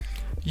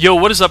Yo,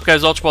 what is up,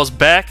 guys? UltraBallz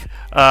back.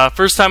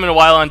 First time in a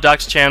while on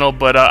Doc's channel,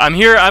 but I'm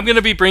here. I'm going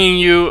to be bringing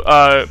you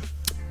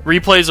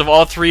replays of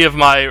all three of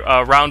my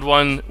Round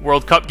 1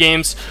 World Cup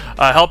games.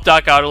 Help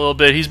Doc out a little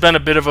bit. He's been a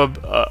bit of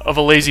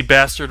a lazy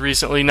bastard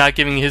recently, not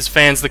giving his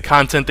fans the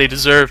content they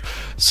deserve.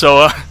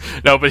 So,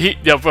 no,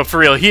 but for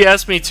real, he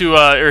asked me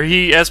to,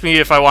 he asked me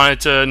if I wanted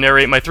to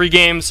narrate my 3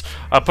 games,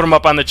 put them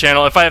up on the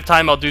channel. If I have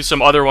time, I'll do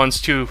some other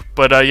ones too.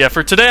 But yeah,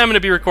 for today, I'm going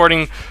to be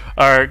recording,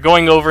 or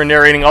going over and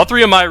narrating all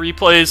 3 of my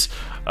replays,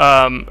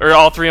 or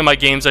all 3 of my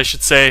games, I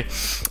should say.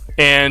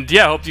 And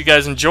yeah, I hope you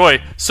guys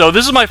enjoy. So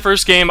this is my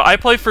first game. I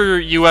play for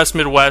US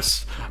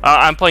Midwest.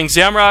 I'm playing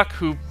Zamrock,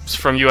 who's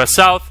from US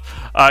South.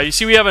 You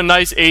see we have a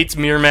nice AIDS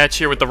mirror match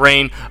here with the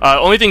rain.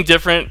 Only thing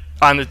different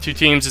on the 2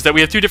 teams is that we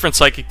have 2 different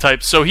psychic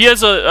types. So he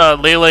has a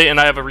Lele and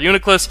I have a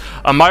Reuniclus.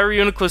 My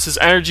Reuniclus is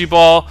Energy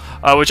Ball,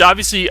 which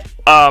obviously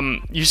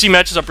you see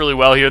matches up really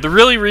well here. The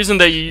reason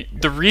that you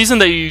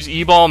use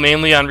E-Ball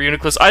mainly on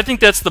Reuniclus, I think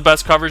that's the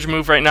best coverage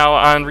move right now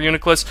on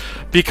Reuniclus,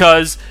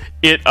 because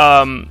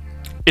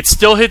it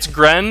still hits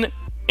Gren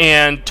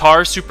and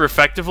Tar super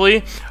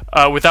effectively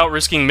without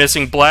risking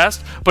missing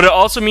Blast, but it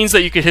also means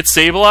that you could hit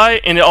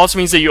Sableye, and it also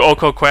means that you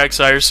Oko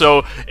Quagsire,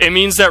 so it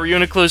means that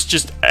Reuniclus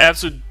just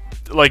absolutely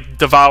like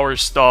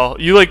devours stall.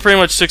 You like pretty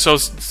much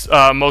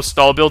 6-0 most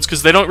stall builds,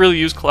 because they don't really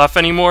use Clef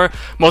anymore.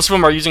 Most of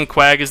them are using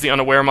Quag as the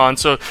unaware mon,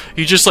 so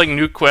you just like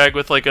nuke Quag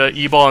with like a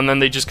E-Ball and then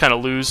they just kind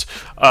of lose.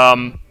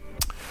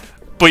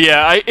 But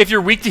yeah, if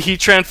you're weak to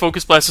Heatran,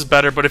 Focus Blast is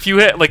better. But if you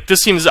hit, like, this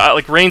seems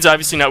like Rain's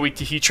obviously not weak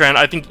to Heatran.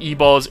 I think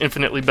E-Ball is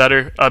infinitely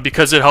better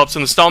because it helps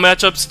in the stall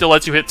matchups, still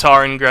lets you hit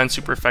Tar and Gren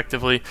super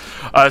effectively.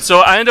 So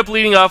I end up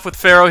leading off with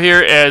Pharaoh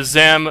here as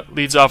Zam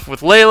leads off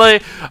with Lele.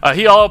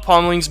 He all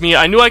pummelings me.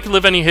 I knew I could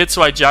live any hit,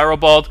 so I Gyro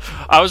Balled.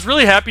 I was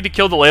really happy to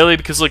kill the Lele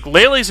because like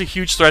Lele is a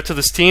huge threat to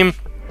this team.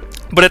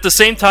 But at the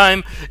same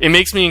time, it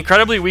makes me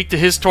incredibly weak to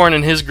his Torn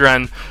and his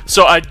Gren.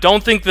 So I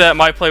don't think that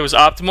my play was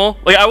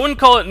optimal. Like, I wouldn't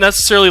call it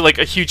necessarily like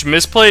a huge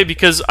misplay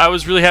because I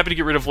was really happy to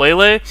get rid of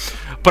Lele.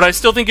 But I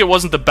still think it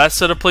wasn't the best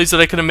set of plays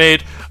that I could have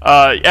made.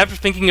 After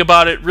thinking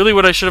about it, really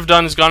what I should have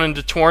done is gone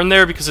into Torn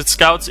there because it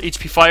scouts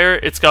HP Fire,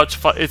 it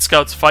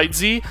scouts Fight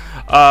Z.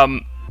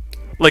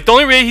 Like, the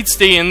only way he'd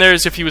stay in there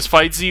is if he was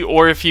Fight Z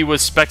or if he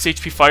was Specs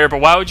HP Fire,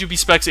 but why would you be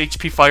Specs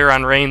HP Fire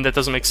on Rain? That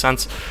doesn't make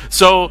sense.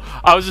 So,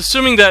 I was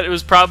assuming that it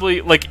was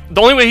probably, like, the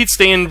only way he'd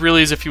stay in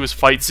really is if he was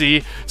Fight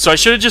Z. So I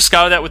should have just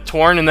scouted that with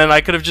Torn, and then I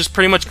could have just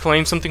pretty much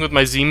claimed something with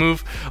my Z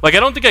move. Like, I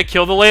don't think I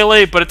killed the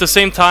Lele, but at the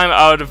same time,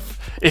 I would have,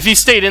 if he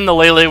stayed in, the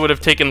Lele would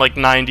have taken, like,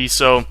 90,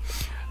 so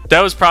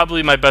that was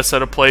probably my best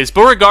set of plays.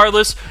 But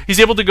regardless,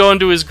 he's able to go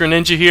into his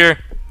Greninja here,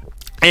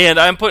 and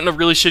I'm put in a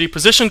really shitty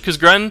position, because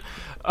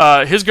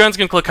his Gren's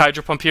going to click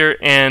Hydro Pump here,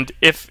 and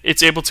if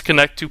it's able to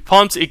connect 2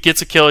 pumps, it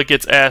gets a kill, it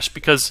gets Ash,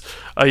 because,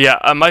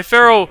 my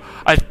Pharaoh,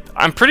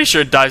 I'm pretty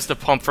sure it dies to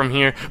pump from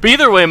here. But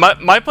either way,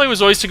 my play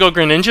was always to go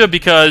Greninja,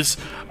 because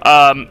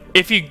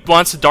if he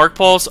wants to Dark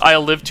Pulse,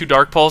 I'll live 2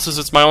 Dark Pulses.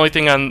 It's the only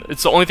thing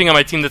on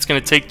my team that's going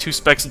to take 2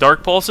 Specs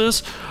Dark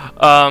Pulses.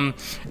 And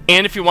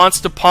if he wants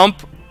to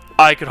pump,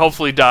 I could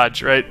hopefully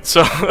dodge, right?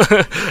 So,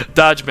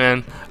 dodge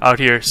man out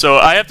here. So,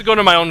 I have to go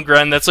to my own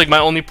Gren. That's like my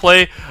only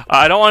play.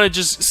 I don't want to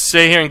just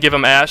stay here and give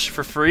him Ash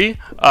for free.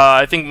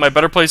 I think my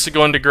better play is to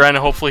go into Gren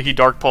and hopefully he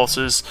Dark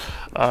Pulses.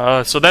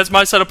 So, that's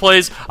my set of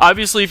plays.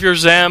 Obviously, if you're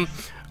Zam,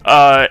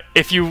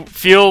 if you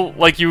feel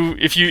like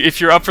if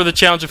you're up for the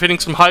challenge of hitting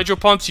some Hydro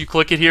Pumps, you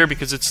click it here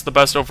because it's the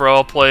best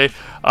overall play.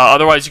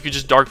 Otherwise, you could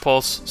just Dark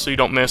Pulse so you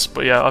don't miss.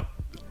 But yeah,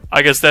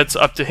 I guess that's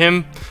up to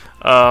him.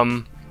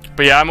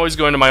 But yeah, I'm always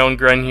going to my own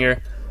Gren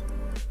here.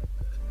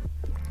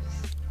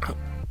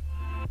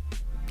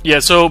 Yeah,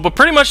 so, but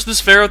pretty much this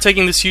Pharaoh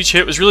taking this huge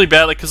hit was really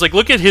bad, like, because, like,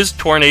 look at his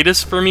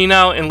Tornadus for me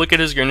now, and look at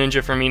his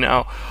Greninja for me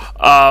now.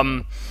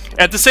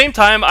 At the same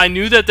time, I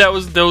knew that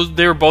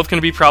they were both going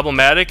to be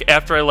problematic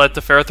after I let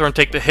the Ferrothorn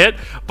take the hit,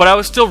 but I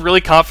was still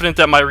really confident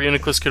that my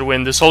Reuniclus could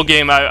win. This whole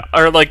game,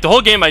 the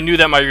whole game, I knew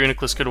that my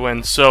Reuniclus could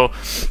win, so,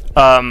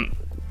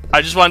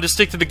 I just wanted to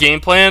stick to the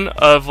game plan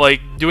of, like,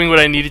 doing what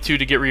I needed to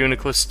get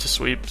Reuniclus to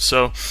sweep.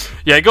 So,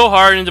 yeah, I go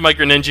hard into my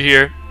Greninja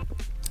here.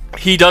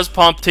 He does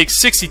pump, takes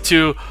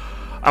 62.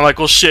 I'm like,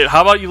 well, shit,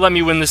 how about you let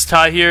me win this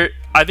tie here?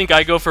 I think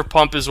I go for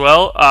pump as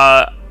well.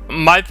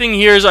 My thing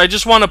here is I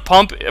just want to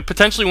pump,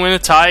 potentially win a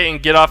tie,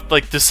 and get off,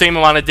 like, the same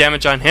amount of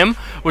damage on him,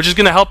 which is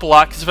going to help a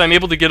lot, because if I'm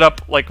able to get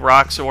up, like,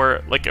 rocks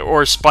or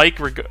a spike,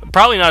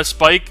 probably not a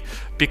spike,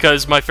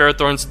 because my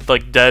Ferrothorn's,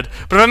 like, dead.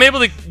 But if I'm able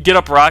to get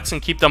up rocks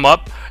and keep them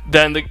up,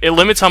 then it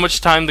limits how much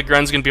time the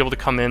Gren's going to be able to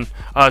come in.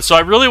 So I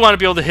really want to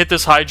be able to hit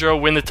this Hydro,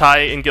 win the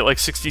tie, and get, like,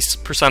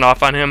 60%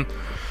 off on him.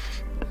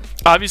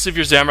 Obviously, if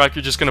you're Zamrock,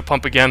 you're just going to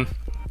pump again.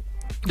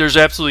 There's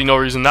absolutely no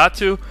reason not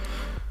to.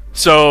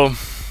 So,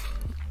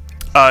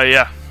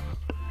 yeah.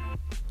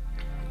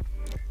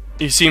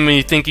 You see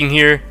me thinking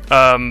here,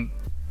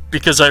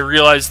 because I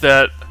realized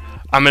that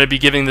I'm going to be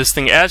giving this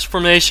thing Ash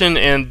Formation,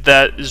 and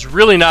that is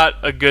really not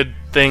a good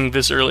thing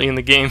this early in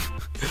the game.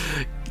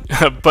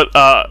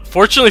 But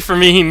fortunately for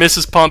me, he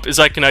misses pump as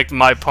I connect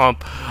my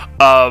pump.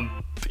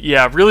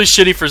 Yeah, really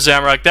shitty for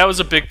Zamrock. That was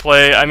a big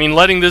play. I mean,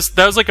 letting this,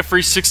 that was like a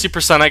free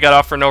 60% I got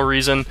off for no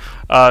reason.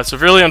 So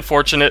really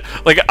unfortunate.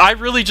 Like, I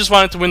really just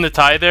wanted to win the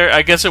tie there.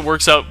 I guess it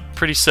works out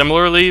pretty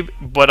similarly,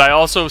 but I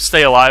also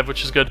stay alive,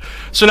 which is good.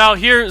 So now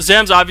here,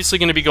 Zam's obviously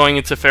going to be going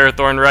into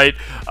Ferrothorn, right?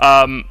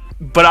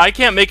 But I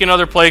can't make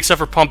another play except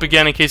for Pump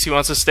again in case he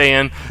wants to stay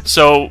in.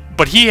 So,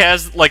 but he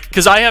has, like,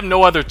 because I have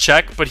no other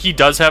check, but he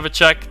does have a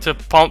check to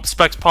pump,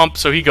 Specs Pump,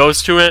 so he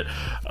goes to it.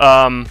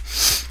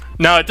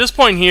 Now, at this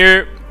point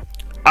here,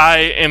 I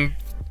am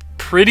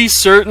pretty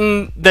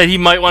certain that he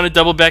might want to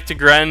double back to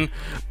Gren,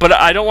 but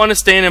I don't want to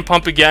stay in and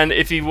pump again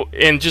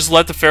and just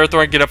let the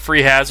Ferrothorn get up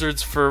free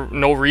hazards for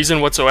no reason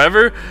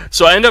whatsoever.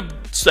 So I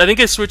think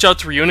I switch out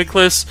to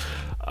Reuniclus,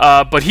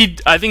 but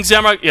I think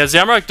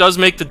Zamrock does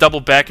make the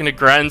double back into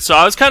Gren. So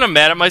I was kind of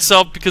mad at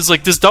myself because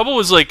like this double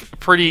was like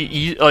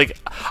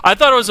I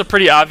thought it was a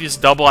pretty obvious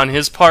double on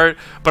his part,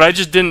 but I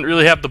just didn't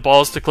really have the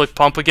balls to click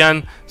pump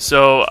again.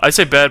 So I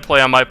say bad play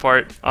on my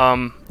part.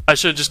 I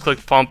should have just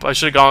clicked pump. I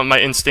should have gone with my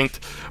instinct.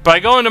 But I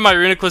go into my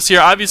Reuniclus here.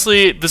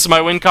 Obviously, this is my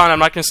win con. I'm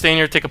not going to stay in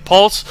here and take a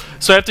pulse.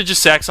 So I have to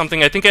just sack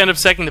something. I think I end up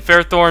sacking the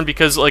Ferrothorn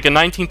because like a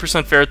 19%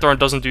 Ferrothorn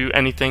doesn't do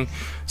anything.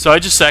 So I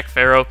just sack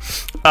Ferro.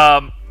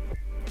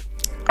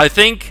 I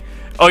think...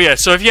 Oh yeah,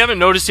 so if you haven't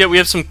noticed yet, we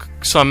have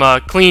some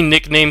clean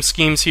nickname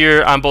schemes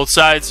here on both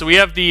sides. So we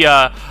have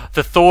the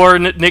Thor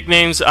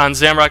nicknames on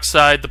Zamrock's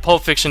side, the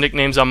Pulp Fiction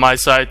nicknames on my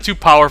side. Two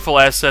powerful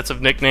assets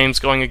of nicknames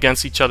going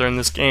against each other in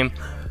this game.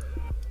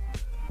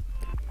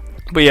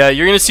 But yeah,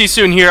 you're going to see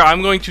soon here,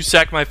 I'm going to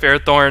sack my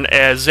Ferrothorn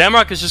as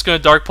Zamrock is just going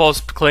to Dark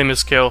Pulse to claim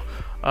his kill.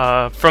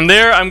 From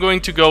there, I'm going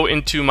to go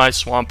into my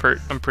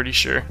Swampert, I'm pretty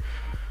sure.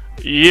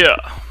 Yeah.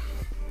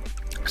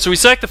 So we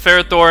sack the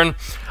Ferrothorn.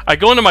 I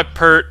go into my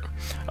Pert.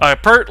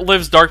 Pert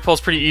lives Dark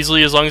Pulse pretty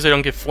easily as long as I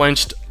don't get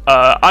flinched.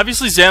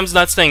 Obviously, Zam's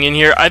not staying in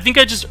here. I think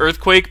I just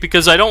Earthquake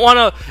because I don't want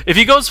to... If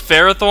he goes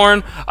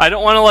Ferrothorn, I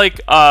don't want to,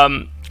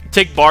 like...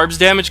 take Barb's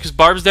damage, because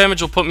Barb's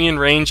damage will put me in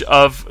range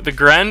of the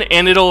Gren,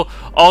 and it'll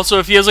also,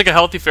 if he has like a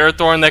healthy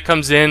Ferrothorn that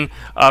comes in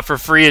for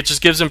free, it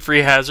just gives him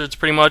free hazards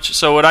pretty much.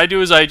 So what I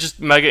do is I just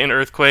Mega in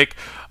Earthquake,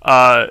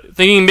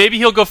 thinking maybe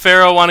he'll go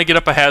Ferro, want to get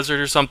up a hazard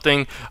or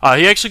something.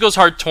 He actually goes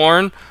Hard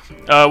Torn,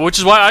 which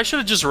is why I should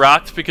have just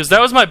rocked, because that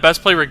was my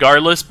best play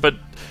regardless, but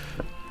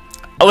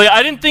like,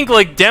 I didn't think,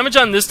 like, damage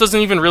on this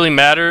doesn't even really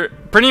matter.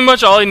 Pretty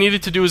much all I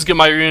needed to do was get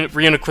my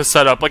Reuniclus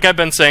set up. Like I've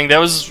been saying, that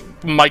was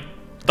my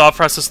thought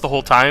process the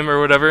whole time or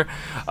whatever.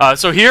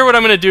 So here what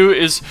I'm going to do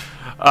is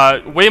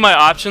weigh my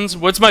options.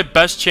 What's my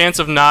best chance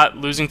of not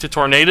losing to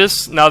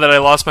Tornadus now that I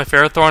lost my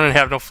Ferrothorn and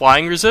have no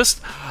flying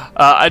resist?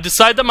 I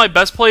decide that my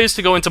best play is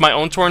to go into my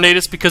own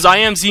Tornadus because I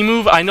am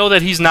Z-move. I know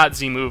that he's not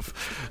Z-move.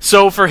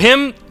 So for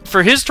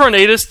his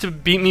Tornadus to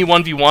beat me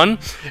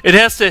 1v1, it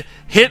has to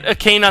hit a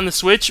Cane on the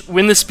switch,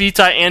 win the speed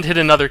tie, and hit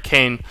another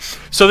Cane.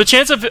 So the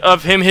chance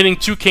of him hitting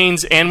 2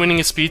 Canes and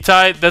winning a speed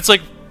tie, that's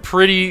like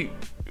pretty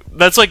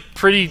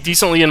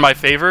decently in my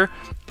favor,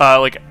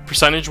 like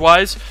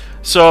percentage-wise.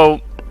 So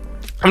I'm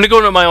going to go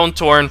into my own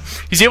Torn.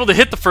 He's able to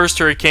hit the first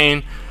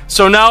Hurricane.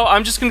 So now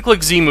I'm just going to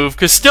click Z-move,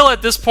 because still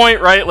at this point,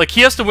 right, like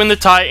he has to win the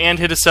tie and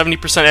hit a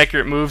 70%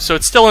 accurate move, so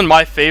it's still in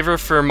my favor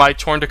for my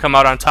Torn to come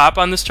out on top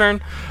on this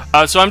turn.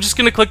 So I'm just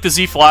going to click the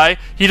Z-Fly.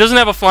 He doesn't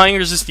have a flying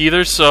resist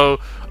either, so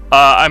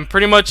I'm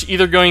pretty much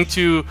either going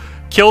to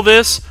kill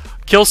this,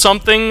 kill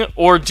something,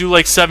 or do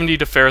like 70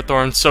 to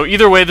Ferrothorn. So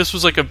either way, this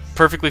was like a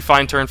perfectly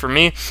fine turn for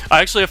me.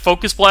 I actually have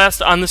Focus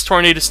Blast on this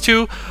Tornadus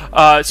too.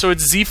 So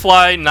it's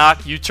Z-Fly,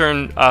 Knock,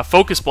 U-Turn,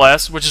 Focus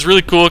Blast, which is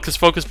really cool because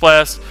Focus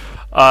Blast,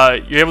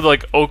 you're able to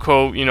like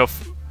Oko, you know,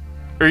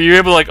 or you're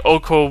able to like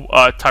Oko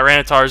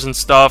Tyrantars and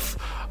stuff.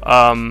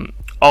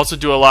 Also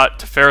do a lot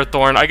to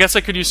Ferrothorn. I guess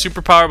I could use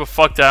Superpower, but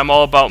fuck that. I'm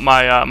all about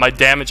my my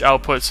damage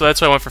output, so that's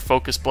why I went for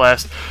Focus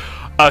Blast.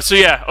 So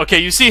yeah, okay,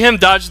 you see him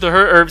dodge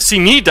the see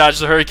me dodge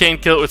the Hurricane,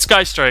 kill it with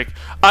Sky Strike.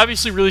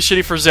 Obviously really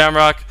shitty for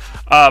Zamrock,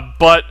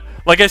 but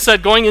like I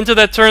said, going into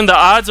that turn, the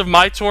odds of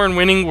my Torn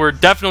winning were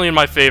definitely in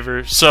my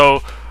favor.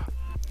 So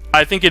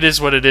I think it is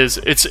what it is.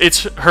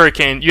 It's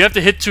Hurricane. You have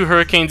to hit 2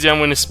 Hurricanes and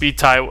win a speed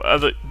tie.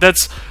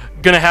 That's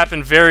gonna happen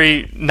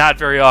not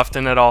very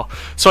often at all.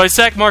 So I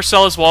sack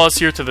Marcellus Wallace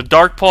here to the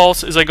Dark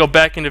Pulse as I go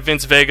back into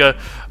Vince Vega.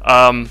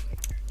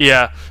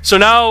 Yeah, so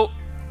now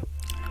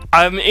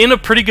I'm in a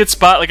pretty good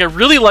spot. Like, I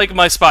really like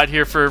my spot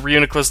here for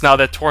Reuniclus now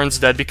that Torn's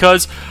dead,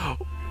 because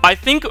I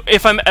think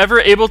if I'm ever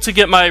able to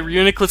get my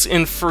Reuniclus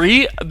in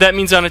free, that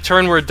means on a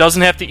turn where it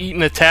doesn't have to eat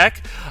an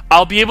attack,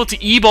 I'll be able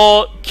to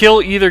E-Ball,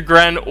 kill either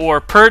Gren or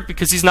Pert,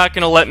 because he's not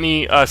going to let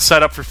me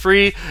set up for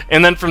free,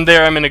 and then from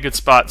there I'm in a good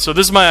spot. So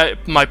this is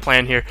my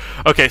plan here.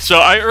 Okay, so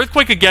I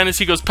Earthquake again as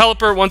he goes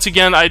Pelipper. Once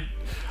again, I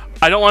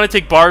don't want to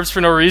take Barbs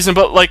for no reason,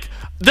 but like,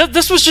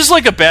 this was just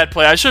like a bad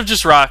play. I should have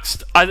just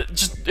Rocks. I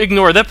just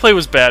ignore that play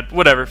was bad.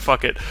 Whatever,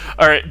 fuck it.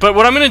 Alright, but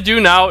what I'm going to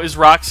do now is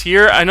Rocks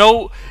here. I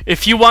know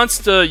if he wants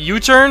to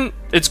U-turn,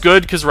 it's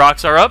good because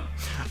Rocks are up.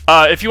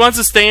 If he wants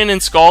to stay in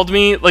and Scald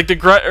me, like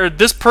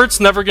this Pert's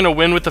never going to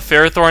win with the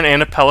Ferrothorn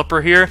and a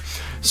Pelipper here.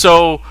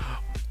 So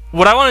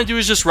what I want to do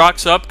is just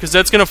Rocks up, because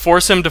that's going to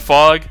force him to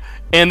Fog,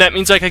 and that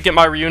means I could get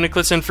my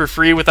Reuniclus in for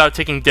free without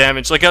taking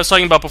damage, like I was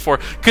talking about before.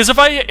 Because if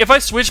I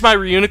switch my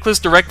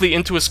Reuniclus directly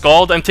into a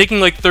Scald, I'm taking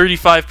like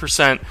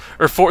 35%,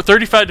 or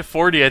 35 to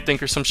 40, I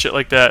think, or some shit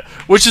like that,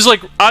 which is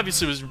like,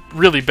 obviously was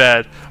really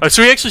bad.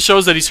 So he actually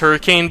shows that he's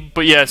Hurricane,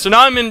 but yeah, so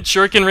now I'm in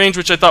Shuriken range,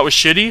 which I thought was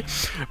shitty,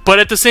 but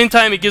at the same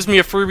time, it gives me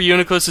a free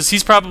Reuniclus, as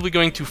he's probably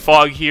going to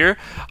Fog here,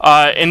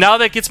 and now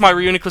that gets my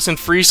Reuniclus in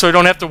free, so I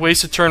don't have to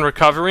waste a turn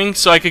recovering,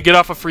 so I could get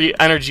off a free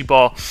Energy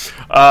Ball.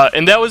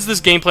 And that was this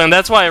game plan.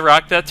 That's why I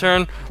rocked that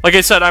turn. Like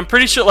I said, I'm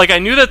pretty sure, like, I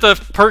knew that the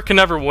perk can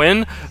never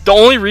win. The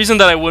only reason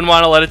that I wouldn't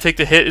want to let it take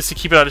the hit is to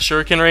keep it out of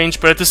Shuriken range,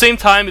 but at the same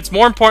time, it's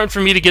more important for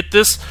me to get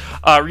this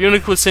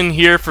Reuniclus in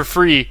here for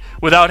free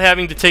without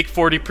having to take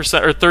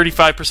 40% or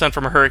 35%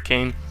 from a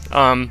Hurricane.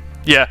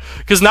 Yeah,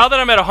 because now that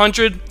I'm at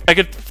 100, I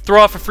could throw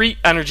off a free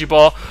Energy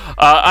Ball.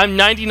 I'm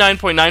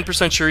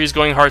 99.9% sure he's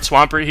going hard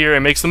Swampert here.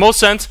 It makes the most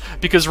sense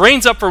because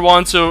Rain's up for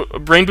 1, so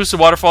Rain Boosted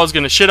Waterfall is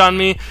going to shit on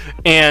me,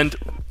 and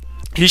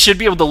he should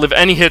be able to live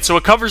any hit. So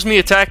it covers me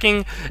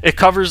attacking, it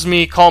covers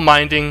me Calm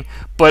Minding,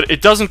 but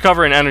it doesn't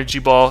cover an Energy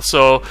Ball.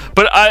 So,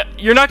 but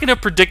you're not going to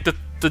predict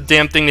the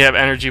damn thing to have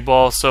Energy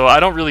Ball, so I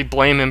don't really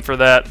blame him for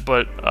that,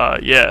 but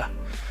yeah.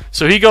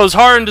 So he goes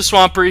hard into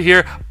Swampert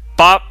here.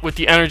 Bop with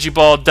the Energy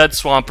Ball, dead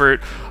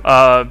Swampert.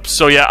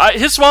 So yeah,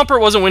 his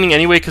Swampert wasn't winning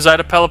anyway because I had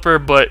a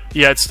Pelipper, but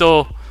yeah, it's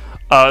still,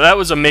 that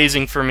was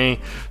amazing for me.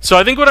 So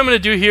I think what I'm going to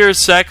do here is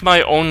sack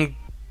my own,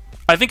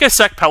 I think I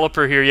sack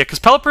Pelipper here, yeah, because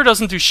Pelipper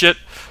doesn't do shit.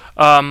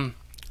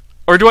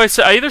 Or do I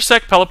either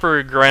sack Pelipper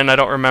or Gren, I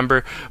don't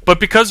remember. But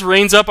because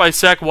Rain's up, I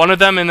sack one of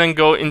them and then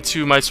go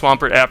into my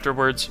Swampert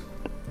afterwards.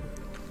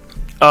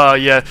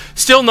 Yeah,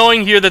 still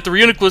knowing here that the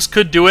Reuniclus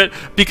could do it,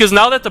 because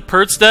now that the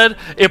Pert's dead,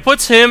 it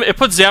puts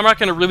Zamrock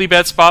in a really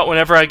bad spot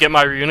whenever I get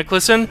my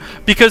Reuniclus in,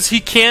 because he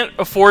can't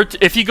afford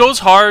if he goes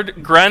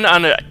hard Gren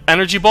on an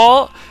Energy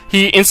Ball,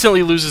 he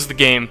instantly loses the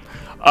game.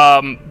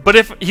 But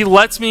if he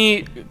lets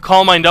me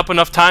Calm Mind up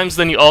enough times,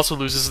 then he also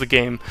loses the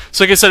game.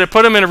 So like I said, it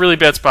put him in a really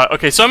bad spot.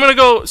 Okay, so I'm going to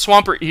go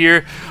Swampert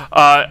here.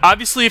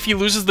 Obviously, if he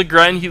loses the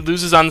Gren, he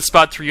loses on the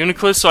spot to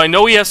Reuniclus, so I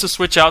know he has to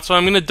switch out, so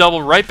I'm going to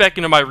double right back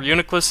into my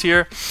Reuniclus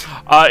here,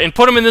 and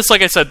put him in this,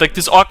 like I said, like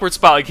this awkward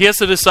spot. Like he has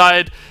to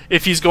decide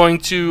if he's going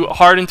to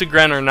hard into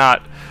Gren or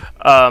not.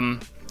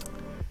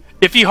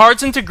 If he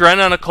hards into Gren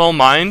on a Calm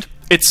Mind,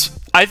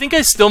 I think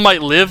I still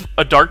might live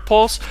a Dark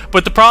Pulse,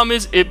 but the problem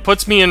is it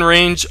puts me in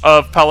range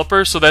of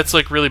Pelipper, so that's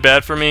like really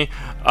bad for me.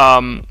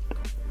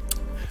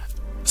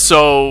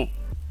 So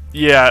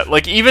yeah,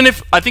 like even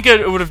if I think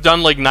it would have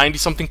done like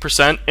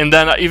 90-something%, and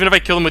then even if I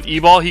kill him with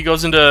E-Ball, he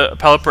goes into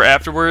Pelipper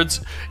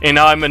afterwards, and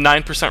now I'm a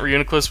 9%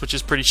 Reuniclus, which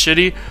is pretty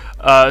shitty.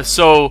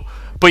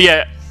 But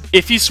yeah,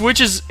 if he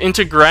switches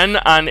into Gren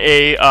on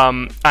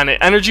an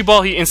Energy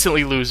Ball, he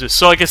instantly loses.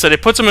 So like I said,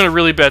 it puts him in a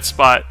really bad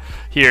spot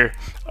here.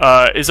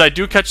 Is I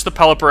do catch the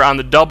Pelipper on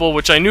the double,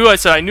 which I knew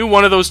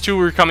one of those two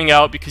were coming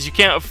out, because you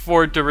can't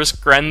afford to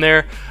risk Gren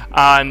there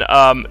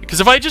on, because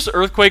if I just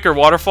Earthquake or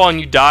Waterfall and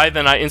you die,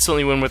 then I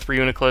instantly win with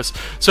Reuniclus.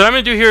 So what I'm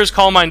going to do here is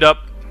Calm Mind up,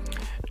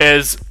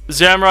 as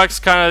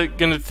Zamrock's kind of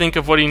going to think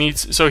of what he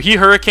needs. So he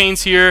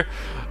Hurricanes here,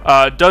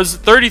 does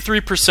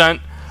 33%.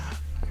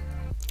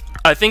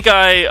 I think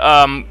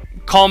I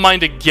Calm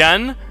Mind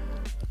again,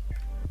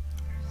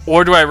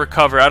 or do I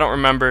recover? I don't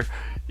remember.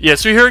 Yeah,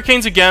 so he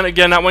Hurricanes again,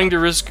 not wanting to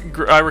risk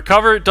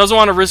recover. Doesn't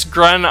want to risk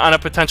Gren on a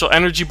potential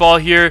Energy Ball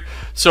here.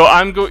 So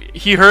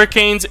he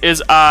Hurricanes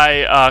as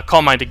I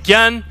Calm Mind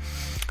again.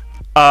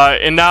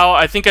 And now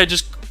I think I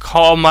just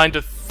Calm Mind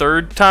a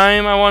third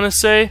time, I want to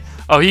say.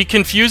 Oh, he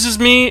confuses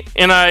me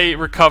and I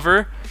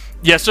recover.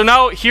 Yeah, so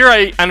now here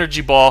I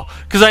Energy Ball,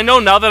 because I know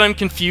now that I'm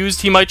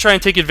confused, he might try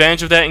and take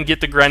advantage of that and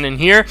get the Gren in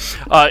here.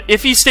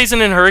 If he stays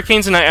in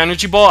Hurricanes and I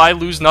Energy Ball, I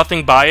lose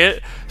nothing by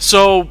it.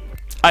 So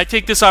I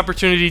take this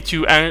opportunity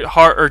to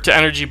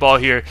Energy Ball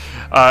here.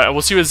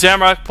 We'll see what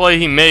Zamrock play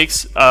he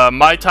makes.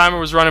 My timer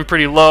was running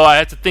pretty low. I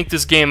had to think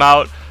this game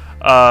out.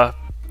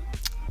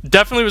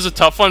 Definitely was a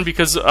tough one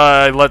because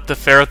I let the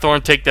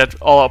Ferrothorn take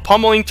that all-out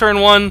pummeling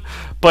turn 1.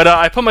 But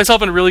I put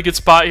myself in a really good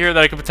spot here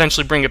that I could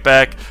potentially bring it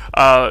back.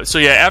 So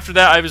yeah, after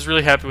that, I was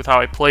really happy with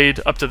how I played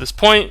up to this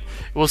point.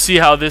 We'll see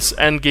how this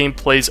end game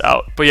plays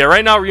out. But yeah,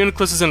 right now,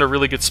 Reuniclus is in a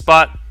really good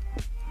spot.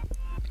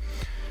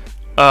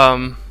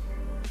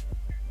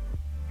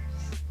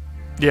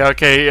 Yeah,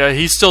 okay,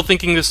 he's still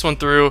thinking this one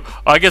through.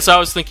 I guess I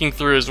was thinking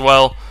through as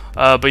well.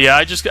 But yeah,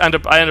 I end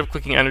up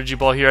clicking Energy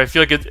Ball here. I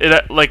feel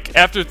like like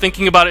after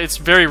thinking about it, it's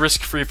very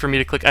risk-free for me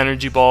to click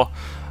Energy Ball.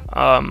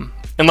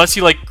 Unless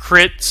he like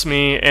crits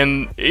me,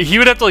 and he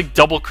would have to like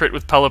double crit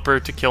with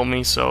Pelipper to kill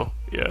me, so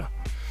yeah.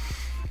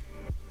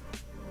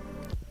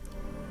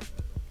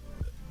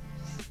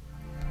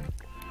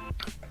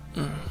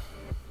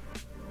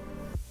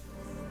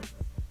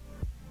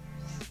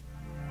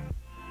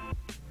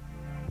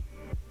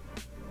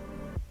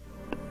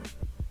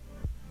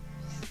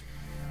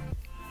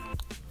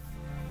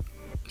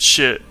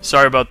 Shit,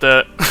 sorry about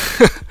that.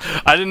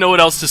 I didn't know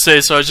what else to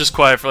say, so I was just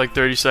quiet for like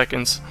 30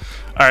 seconds.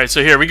 Alright,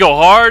 so here we go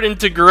hard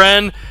into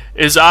Gren.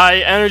 Is I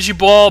energy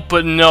ball,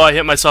 but no, I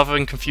hit myself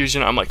in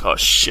confusion. I'm like, oh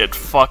shit,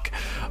 fuck.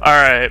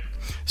 Alright,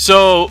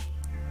 so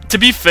to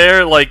be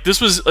fair, like,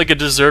 this was like a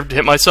deserved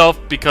hit myself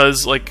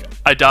because like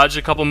I dodged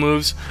a couple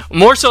moves.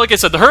 More so, like I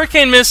said, the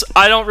Hurricane miss,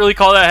 I don't really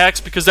call that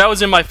hex because that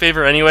was in my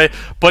favor anyway,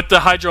 but the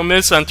Hydro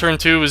miss on turn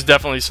 2 was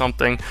definitely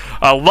something.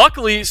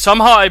 Luckily,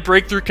 somehow I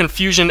break through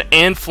confusion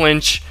and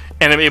flinch,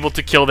 and I'm able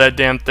to kill that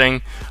damn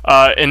thing.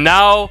 And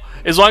now,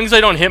 as long as I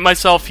don't hit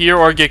myself here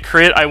or get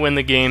crit, I win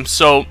the game.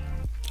 So,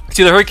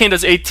 see, the Hurricane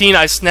does 18,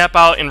 I snap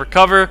out and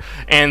recover,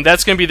 and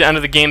that's going to be the end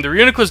of the game. The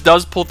Reuniclus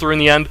does pull through in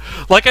the end.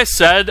 Like I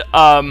said,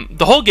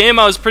 the whole game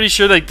I was pretty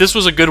sure that this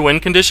was a good win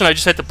condition, I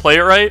just had to play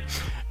it right.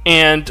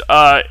 And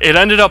it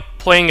ended up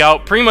playing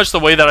out pretty much the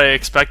way that I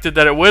expected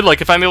that it would. Like,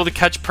 if I'm able to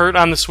catch Pert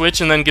on the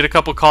switch and then get a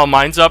couple Calm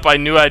Minds up, I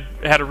knew I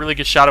had a really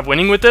good shot of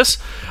winning with this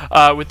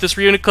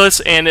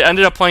Reuniclus, and it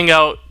ended up playing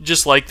out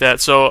just like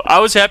that. So I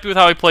was happy with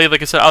how I played,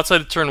 like I said,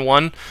 outside of turn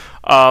 1.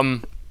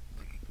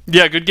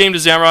 Yeah, good game to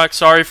Zamrock.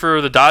 Sorry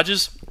for the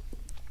dodges.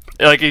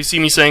 Like, you see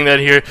me saying that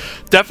here.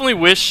 Definitely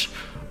wish,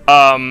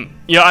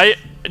 you know,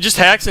 just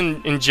hacks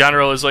in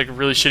general is like a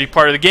really shitty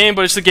part of the game,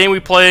 but it's the game we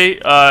play.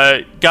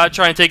 Gotta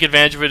try and take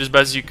advantage of it as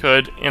best as you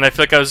could, and I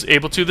feel like I was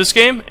able to this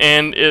game,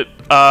 and it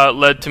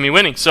led to me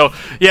winning. So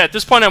yeah, at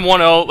this point I'm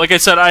 1-0. Like I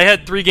said, I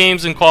had 3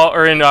 games in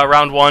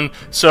round 1,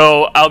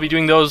 so I'll be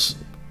doing those,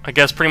 I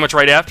guess, pretty much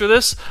right after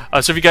this.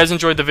 So if you guys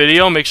enjoyed the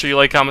video, make sure you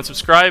like, comment,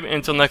 subscribe, and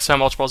until next time,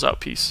 UltraBallz out.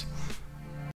 Peace.